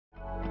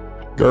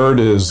GERD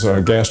is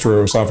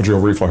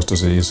gastroesophageal reflux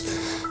disease.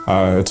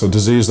 It's a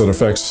disease that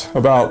affects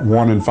about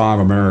 1 in 5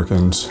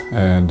 Americans,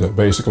 and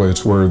basically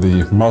it's where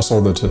the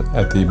muscle that's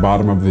at the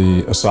bottom of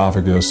the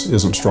esophagus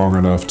isn't strong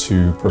enough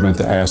to prevent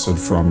the acid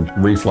from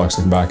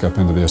refluxing back up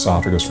into the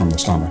esophagus from the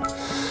stomach.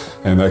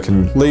 And that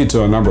can lead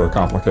to a number of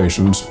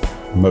complications,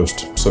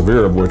 most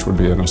severe of which would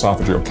be an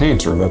esophageal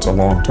cancer. That's a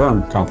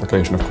long-term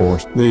complication, of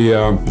course. The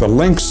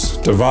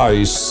LINX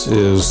device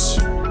is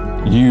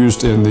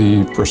used in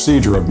the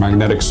procedure of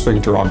magnetic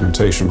sphincter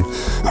augmentation.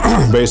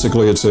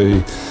 Basically, it's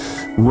a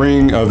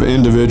ring of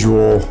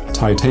individual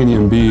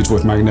titanium beads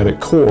with magnetic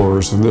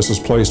cores, and this is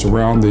placed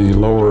around the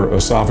lower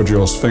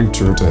esophageal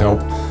sphincter to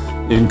help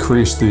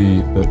increase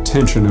the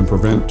tension and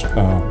prevent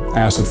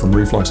acid from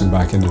refluxing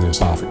back into the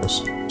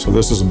esophagus. So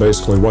this is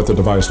basically what the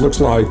device looks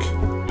like.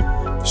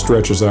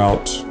 Stretches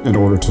out in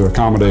order to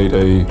accommodate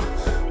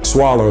a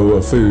swallow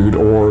of food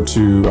or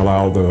to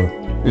allow the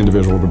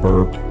individual to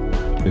burp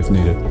if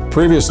needed.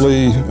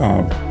 Previously,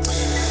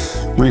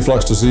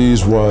 reflux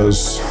disease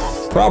was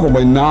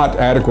probably not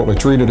adequately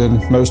treated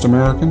in most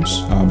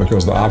Americans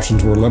because the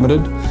options were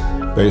limited.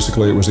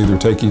 Basically, it was either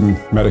taking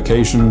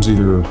medications,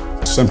 either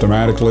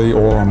symptomatically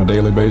or on a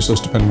daily basis,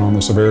 depending on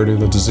the severity of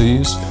the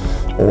disease,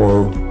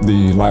 or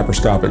the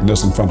laparoscopic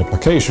Nissen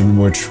fundoplication,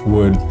 which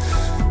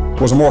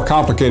was a more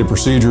complicated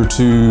procedure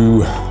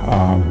to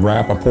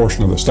wrap a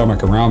portion of the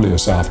stomach around the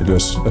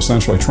esophagus,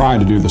 essentially trying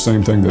to do the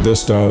same thing that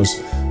this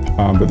does,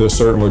 but this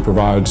certainly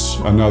provides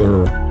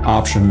another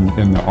option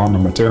in the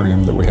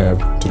armamentarium that we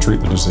have to treat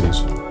the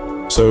disease.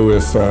 So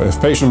if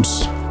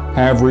patients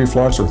have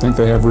reflux or think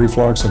they have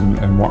reflux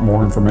and want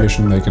more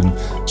information, they can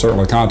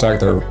certainly contact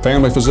their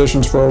family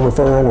physicians for a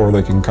referral, or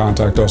they can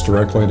contact us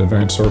directly at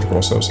Advanced Surgical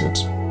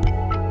Associates.